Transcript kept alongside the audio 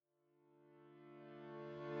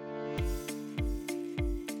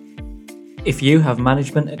If you have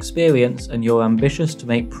management experience and you're ambitious to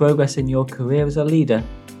make progress in your career as a leader,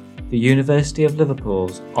 the University of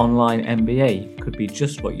Liverpool's online MBA could be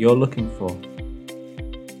just what you're looking for.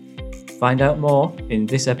 Find out more in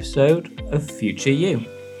this episode of Future You.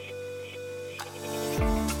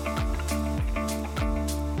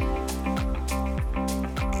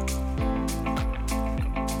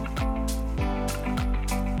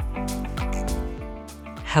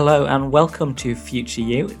 Hello and welcome to Future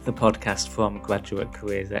You, the podcast from graduate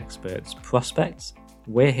careers experts Prospects.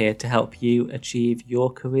 We're here to help you achieve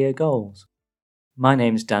your career goals. My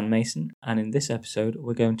name's Dan Mason, and in this episode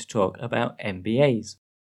we're going to talk about MBAs.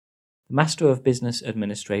 The Master of Business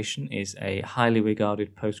Administration is a highly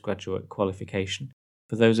regarded postgraduate qualification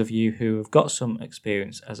for those of you who have got some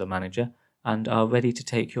experience as a manager and are ready to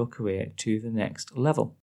take your career to the next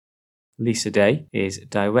level. Lisa Day is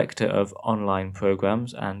Director of Online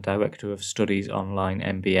Programmes and Director of Studies Online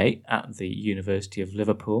MBA at the University of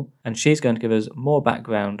Liverpool, and she's going to give us more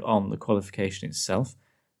background on the qualification itself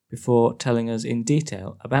before telling us in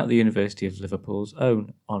detail about the University of Liverpool's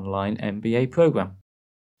own online MBA programme.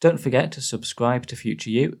 Don't forget to subscribe to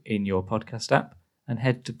Future You in your podcast app and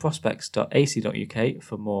head to prospects.ac.uk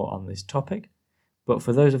for more on this topic. But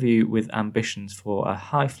for those of you with ambitions for a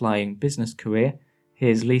high-flying business career,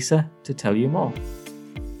 here's Lisa to tell you more.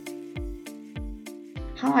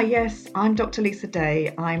 Hi, yes, I'm Dr. Lisa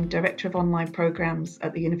Day. I'm Director of Online Programmes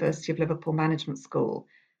at the University of Liverpool Management School,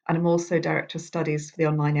 and I'm also Director of Studies for the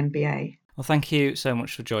Online MBA. Well, thank you so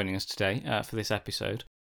much for joining us today for this episode.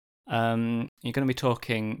 You're going to be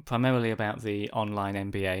talking primarily about the online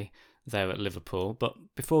MBA there at Liverpool, but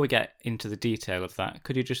before we get into the detail of that,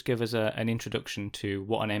 could you just give us an introduction to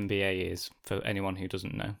what an MBA is for anyone who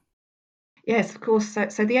doesn't know? Yes, of course.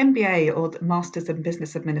 So the MBA, or the Masters in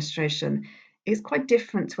Business Administration, is quite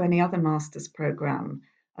different to any other master's programme.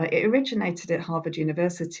 It originated at Harvard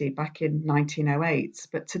University back in 1908,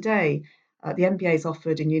 but today the MBA is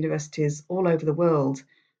offered in universities all over the world,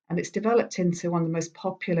 and it's developed into one of the most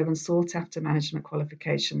popular and sought-after management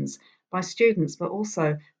qualifications by students, but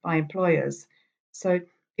also by employers. So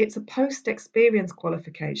it's a post-experience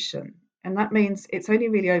qualification, and that means it's only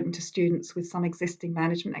really open to students with some existing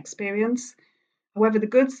management experience. However, the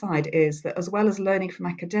good side is that as well as learning from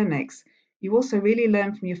academics, you also really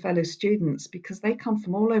learn from your fellow students because they come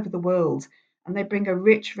from all over the world and they bring a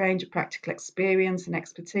rich range of practical experience and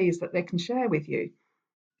expertise that they can share with you.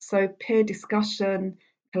 So peer discussion,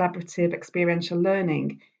 collaborative experiential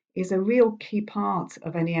learning is a real key part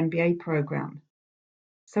of any MBA programme.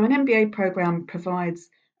 So an MBA programme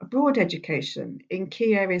provides a broad education in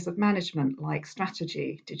key areas of management like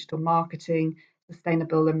strategy, digital marketing,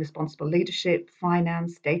 sustainable and responsible leadership,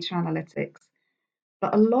 finance, data analytics.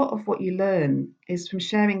 But a lot of what you learn is from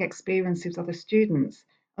sharing experiences with other students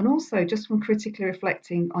and also just from critically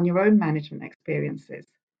reflecting on your own management experiences.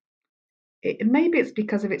 Maybe it's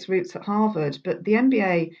because of its roots at Harvard, but the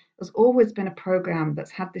MBA has always been a program that's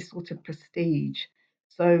had this sort of prestige.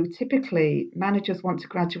 So typically, managers want to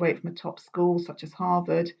graduate from a top school such as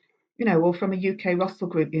Harvard, or from a UK Russell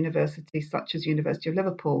Group university such as University of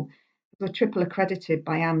Liverpool, who are triple accredited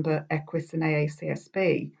by AMBER, EQUIS, and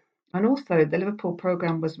AACSB. And also, the Liverpool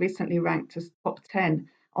program was recently ranked as top 10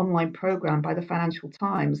 online program by the Financial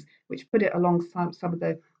Times, which put it alongside some of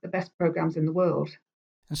the best programs in the world.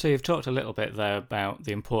 And so you've talked a little bit there about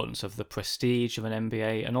the importance of the prestige of an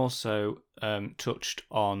MBA and also touched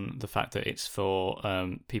on the fact that it's for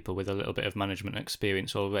people with a little bit of management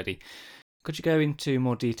experience already. Could you go into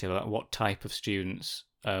more detail about what type of students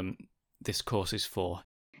this course is for?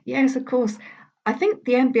 Yes, of course. I think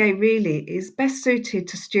the MBA really is best suited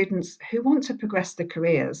to students who want to progress their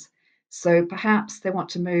careers. So perhaps they want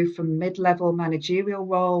to move from mid-level managerial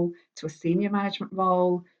role to a senior management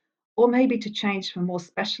role, or maybe to change from a more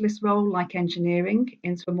specialist role like engineering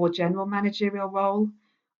into a more general managerial role,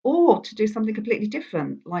 or to do something completely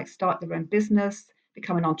different, like start their own business,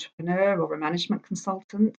 become an entrepreneur or a management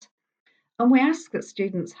consultant. And we ask that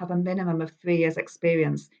students have a minimum of 3 years'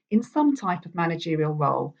 experience in some type of managerial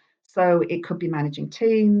role. So it could be managing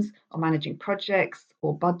teams or managing projects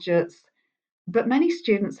or budgets. But many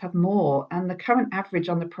students have more, and the current average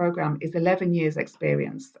on the programme is 11 years'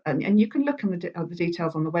 experience. And you can look at the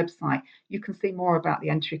details on the website. You can see more about the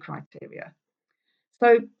entry criteria.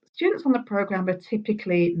 So students on the programme are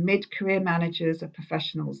typically mid-career managers or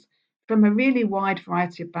professionals from a really wide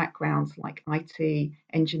variety of backgrounds like IT,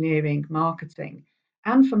 engineering, marketing,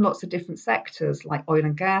 and from lots of different sectors like oil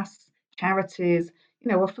and gas, charities,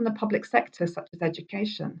 or from the public sector such as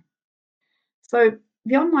education. So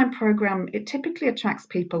the online program, it typically attracts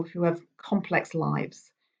people who have complex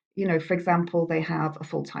lives. For example, they have a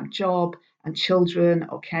full-time job and children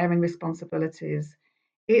or caring responsibilities.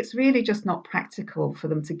 It's really just not practical for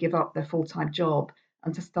them to give up their full-time job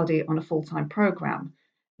and to study on a full-time program.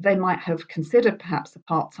 They might have considered perhaps a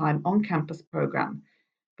part-time on-campus program,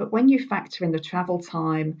 but when you factor in the travel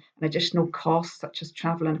time and additional costs such as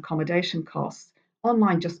travel and accommodation costs,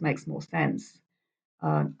 online just makes more sense.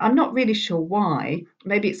 I'm not really sure why.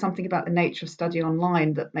 Maybe it's something about the nature of study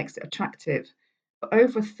online that makes it attractive. But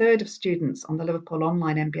over a third of students on the Liverpool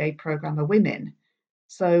Online MBA programme are women.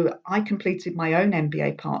 So I completed my own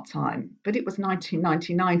MBA part time, but it was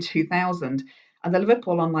 1999, 2000, and the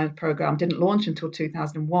Liverpool Online programme didn't launch until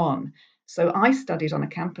 2001. So I studied on a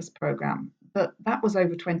campus programme, but that was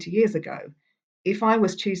over 20 years ago. If I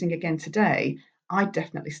was choosing again today, I'd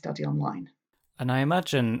definitely study online. And I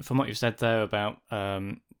imagine from what you've said there about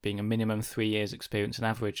being a minimum 3 years experience, an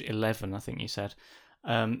average 11, I think you said,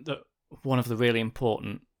 that one of the really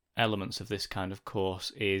important elements of this kind of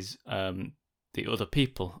course is the other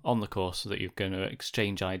people on the course that you're going to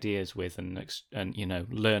exchange ideas with and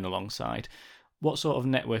learn alongside. What sort of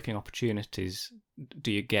networking opportunities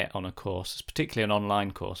do you get on a course, particularly an online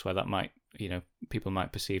course where that might, people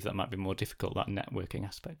might perceive that might be more difficult, that networking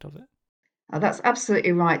aspect of it? That's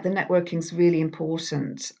absolutely right. The networking is really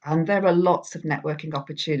important, and there are lots of networking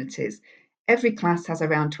opportunities. Every class has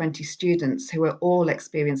around 20 students who are all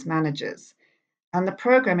experienced managers. And the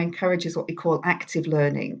program encourages what we call active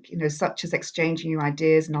learning, such as exchanging your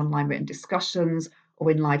ideas in online written discussions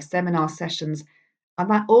or in live seminar sessions. And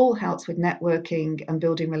that all helps with networking and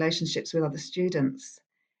building relationships with other students.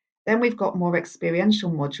 Then we've got more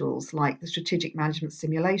experiential modules like the strategic management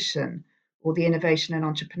simulation or the innovation and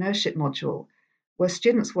entrepreneurship module, where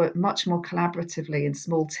students work much more collaboratively in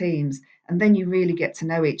small teams, and then you really get to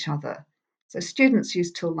know each other. So students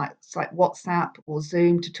use tools like WhatsApp or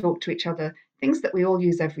Zoom to talk to each other, things that we all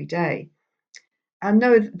use every day. And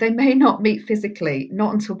no, they may not meet physically,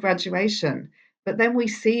 not until graduation, but then we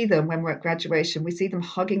see them when we're at graduation. We see them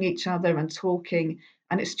hugging each other and talking,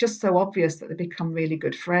 and it's just so obvious that they become really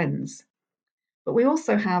good friends. But we have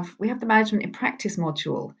the management in practice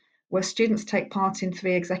module where students take part in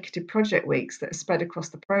 3 executive project weeks that are spread across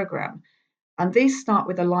the program. And these start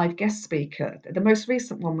with a live guest speaker. The most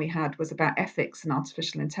recent one we had was about ethics and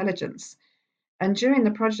artificial intelligence. And during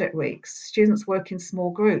the project weeks, students work in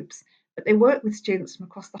small groups, but they work with students from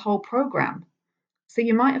across the whole program. So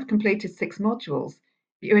you might have completed 6 modules,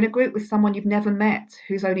 but you're in a group with someone you've never met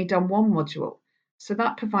who's only done one module. So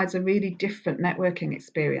that provides a really different networking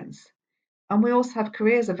experience. And we also have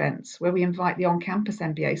careers events where we invite the on campus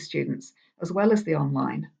MBA students as well as the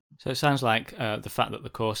online. So it sounds like the fact that the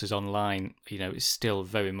course is online, is still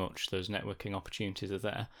very much those networking opportunities are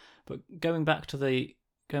there. But going back to the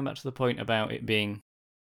point about it being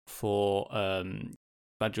for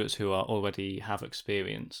graduates who already have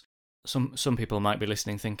experience, some people might be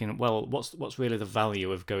listening thinking, well, what's really the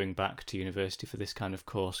value of going back to university for this kind of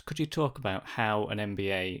course? Could you talk about how an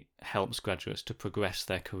MBA helps graduates to progress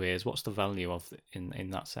their careers? What's the value of it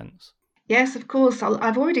in that sense? Yes, of course.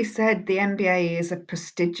 I've already said the MBA is a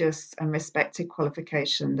prestigious and respected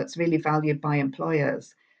qualification that's really valued by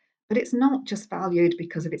employers. But it's not just valued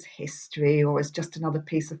because of its history or as just another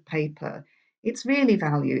piece of paper. It's really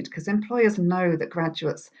valued because employers know that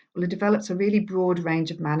graduates will have developed a really broad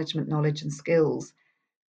range of management knowledge and skills.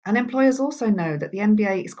 And employers also know that the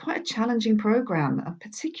MBA is quite a challenging program, and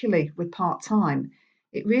particularly with part time.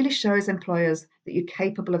 It really shows employers that you're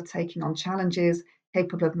capable of taking on challenges,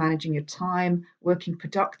 capable of managing your time, working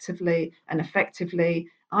productively and effectively,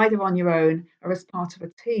 either on your own or as part of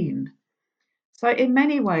a team. So, in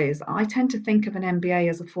many ways, I tend to think of an MBA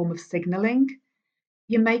as a form of signaling.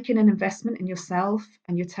 You're making an investment in yourself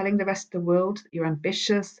and you're telling the rest of the world that you're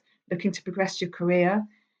ambitious, looking to progress your career.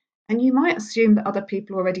 And you might assume that other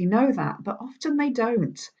people already know that, but often they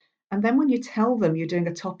don't. And then when you tell them you're doing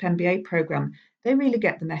a top MBA program, they really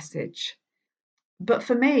get the message. But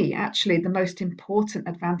for me, actually, the most important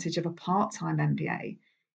advantage of a part time MBA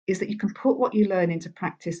is that you can put what you learn into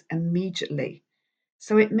practice immediately.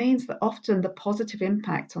 So it means that often the positive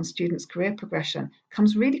impact on students' career progression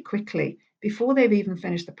comes really quickly before they've even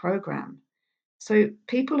finished the program. So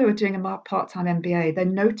people who are doing a part-time MBA, they're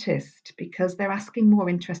noticed because they're asking more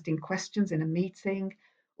interesting questions in a meeting,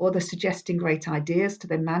 or they're suggesting great ideas to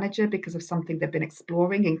their manager because of something they've been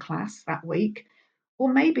exploring in class that week,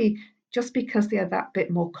 or maybe just because they are that bit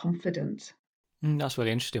more confident. That's really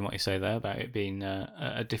interesting what you say there about it being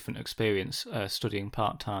a different experience studying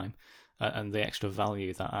part time and the extra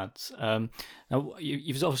value that adds. Now,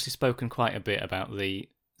 you've obviously spoken quite a bit about the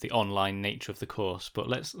online nature of the course, but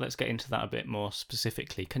let's get into that a bit more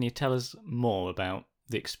specifically. Can you tell us more about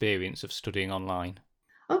the experience of studying online?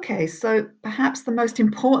 Okay, so perhaps the most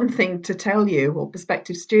important thing to tell you or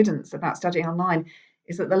prospective students about studying online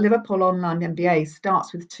is that the Liverpool Online MBA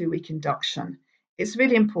starts with a 2 week induction. It's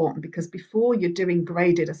really important because before you're doing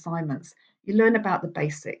graded assignments, you learn about the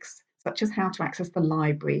basics, such as how to access the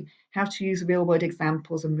library, how to use real world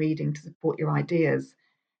examples and reading to support your ideas.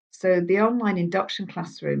 So the online induction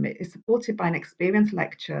classroom is supported by an experienced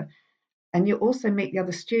lecturer, and you also meet the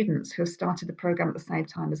other students who have started the program at the same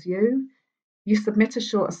time as you. You submit a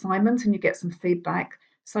short assignment and you get some feedback.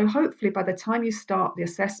 So hopefully by the time you start the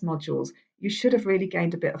assess modules, you should have really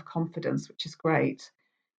gained a bit of confidence, which is great.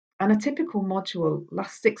 And a typical module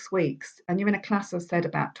lasts 6 weeks, and you're in a class of, said,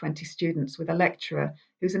 about 20 students with a lecturer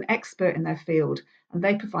who's an expert in their field, and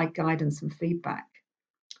they provide guidance and feedback.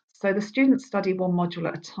 So the students study one module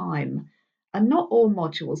at a time. And not all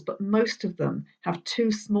modules, but most of them have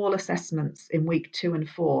two small assessments in week 2 and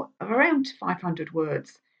 4 of around 500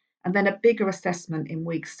 words, and then a bigger assessment in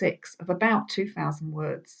week 6 of about 2,000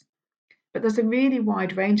 words. But there's a really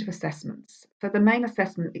wide range of assessments. So the main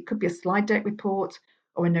assessment, it could be a slide deck report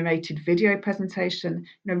or a narrated video presentation,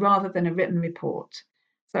 rather than a written report.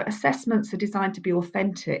 So assessments are designed to be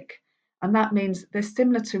authentic, and that means they're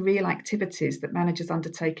similar to real activities that managers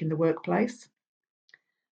undertake in the workplace.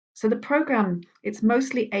 So the program, it's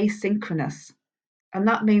mostly asynchronous, and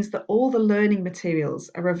that means that all the learning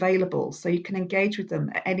materials are available so you can engage with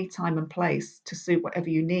them at any time and place to suit whatever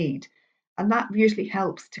you need. And that usually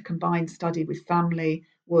helps to combine study with family,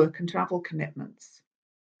 work, and travel commitments.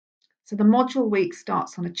 So the module week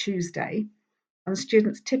starts on a Tuesday, and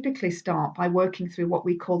students typically start by working through what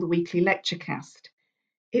we call the weekly lecture cast.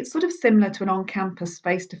 It's sort of similar to an on campus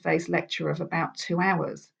face to face lecture of about 2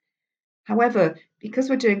 hours. However, because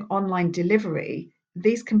we're doing online delivery,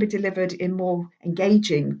 these can be delivered in more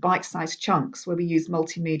engaging bite sized chunks where we use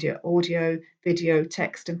multimedia, audio, video,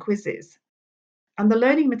 text, and quizzes. And the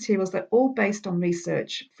learning materials are all based on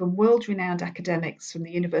research from world renowned academics from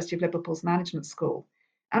the University of Liverpool's Management School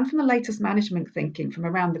and from the latest management thinking from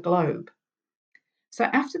around the globe. So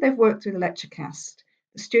after they've worked through the lecture cast,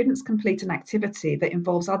 the students complete an activity that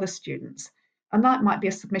involves other students, and that might be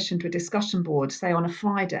a submission to a discussion board, say on a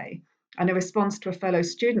Friday, and a response to a fellow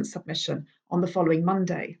student submission on the following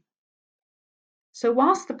Monday. So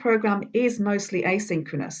whilst the programme is mostly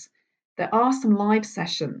asynchronous, there are some live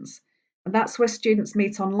sessions, and that's where students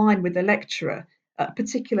meet online with the lecturer at a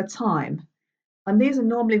particular time. And these are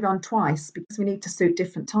normally run twice because we need to suit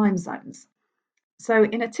different time zones. So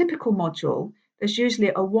in a typical module, there's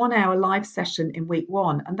usually a 1 hour live session in week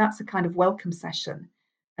 1, and that's a kind of welcome session,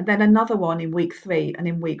 and then another one in week 3 and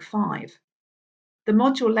in week 5. The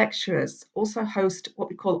module lecturers also host what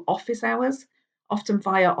we call office hours, often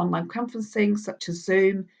via online conferencing such as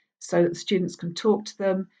Zoom, so that students can talk to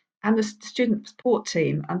them, and the student support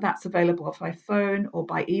team, and that's available by phone or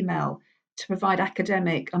by email to provide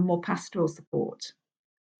academic and more pastoral support.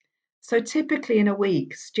 So typically in a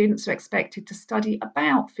week, students are expected to study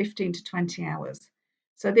about 15 to 20 hours.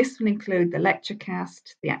 So this will include the lecture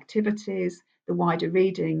cast, the activities, the wider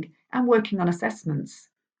reading, and working on assessments.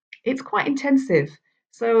 It's quite intensive.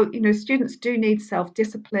 So, students do need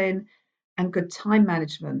self-discipline and good time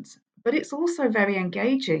management, but it's also very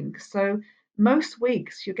engaging. So most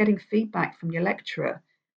weeks you're getting feedback from your lecturer,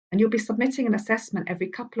 and you'll be submitting an assessment every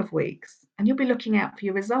couple of weeks, and you'll be looking out for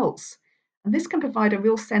your results. And this can provide a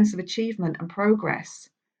real sense of achievement and progress.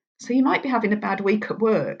 So you might be having a bad week at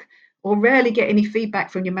work or rarely get any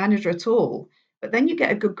feedback from your manager at all, but then you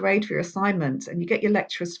get a good grade for your assignment and you get your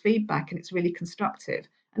lecturer's feedback and it's really constructive,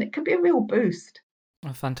 and it can be a real boost.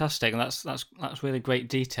 Oh, fantastic, and that's really great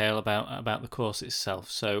detail about the course itself.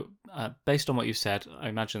 So, based on what you said, I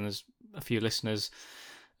imagine there's a few listeners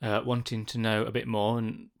wanting to know a bit more,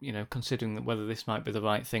 and considering whether this might be the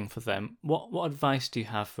right thing for them. What advice do you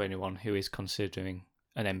have for anyone who is considering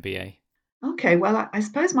an MBA? Okay, well, I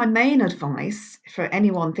suppose my main advice for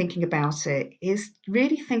anyone thinking about it is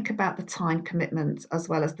really think about the time commitment as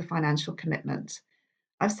well as the financial commitment.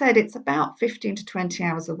 I've said it's about 15 to 20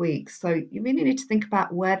 hours a week, so you really need to think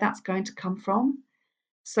about where that's going to come from.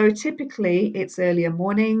 So typically it's earlier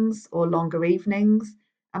mornings or longer evenings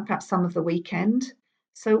and perhaps some of the weekend.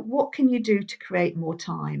 So what can you do to create more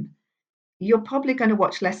time? You're probably going to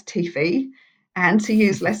watch less TV and to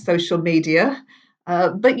use less social media,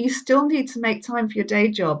 but you still need to make time for your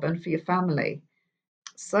day job and for your family.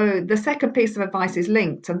 So the second piece of advice is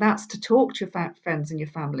linked, and that's to talk to your friends and your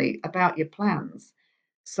family about your plans.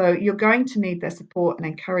 So you're going to need their support and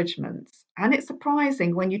encouragement. And it's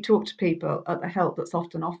surprising when you talk to people at the help that's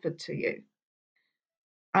often offered to you.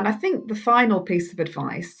 And I think the final piece of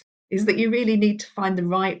advice is that you really need to find the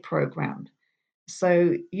right program.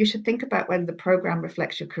 So you should think about whether the program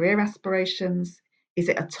reflects your career aspirations. Is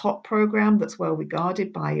it a top program that's well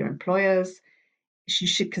regarded by your employers? You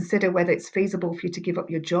should consider whether it's feasible for you to give up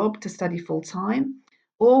your job to study full time,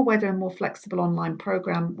 or whether a more flexible online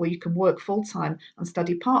program where you can work full time and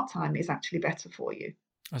study part time is actually better for you.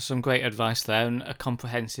 That's some great advice there and a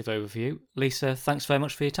comprehensive overview. Lisa, thanks very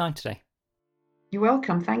much for your time today. You're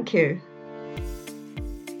welcome. Thank you.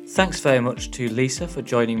 Thanks very much to Lisa for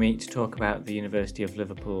joining me to talk about the University of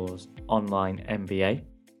Liverpool's online MBA.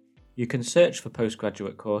 You can search for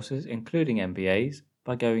postgraduate courses, including MBAs,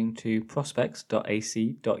 by going to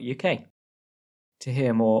prospects.ac.uk. To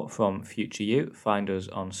hear more from Future You, find us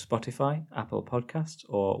on Spotify, Apple Podcasts,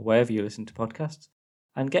 or wherever you listen to podcasts,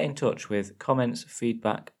 and get in touch with comments,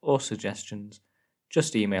 feedback, or suggestions.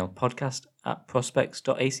 Just email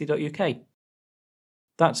podcast@prospects.ac.uk.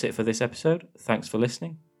 That's it for this episode. Thanks for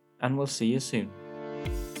listening, and we'll see you soon.